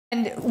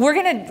And we're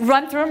going to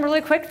run through them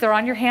really quick. They're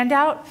on your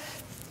handout.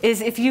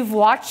 Is if you've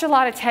watched a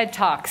lot of TED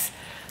Talks,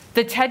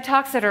 the TED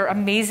Talks that are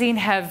amazing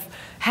have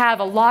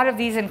a lot of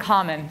these in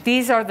common.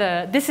 This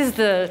is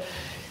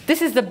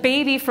the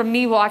baby from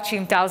me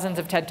watching thousands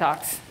of TED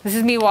Talks. This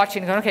is me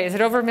watching, going, okay, is it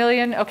over 1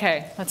 million?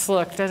 Okay, let's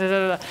look. Da, da,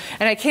 da, da.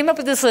 And I came up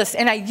with this list,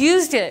 and I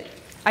used it.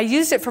 I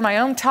used it for my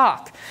own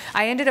talk.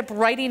 I ended up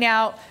writing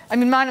out, I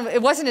mean,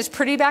 it wasn't as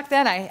pretty back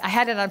then. I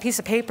had it on a piece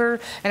of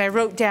paper, and I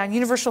wrote down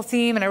universal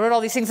theme, and I wrote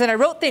all these things, and I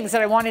wrote things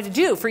that I wanted to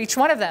do for each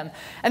one of them.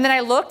 And then I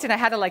looked, and I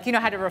had to, like,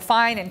 had to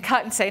refine and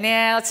cut and say,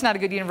 nah, that's not a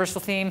good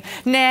universal theme.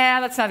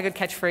 Nah, that's not a good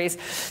catchphrase.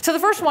 So the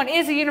first one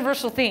is a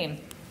universal theme.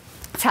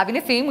 It's having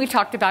a theme, we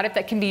talked about it,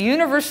 that can be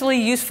universally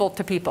useful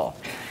to people.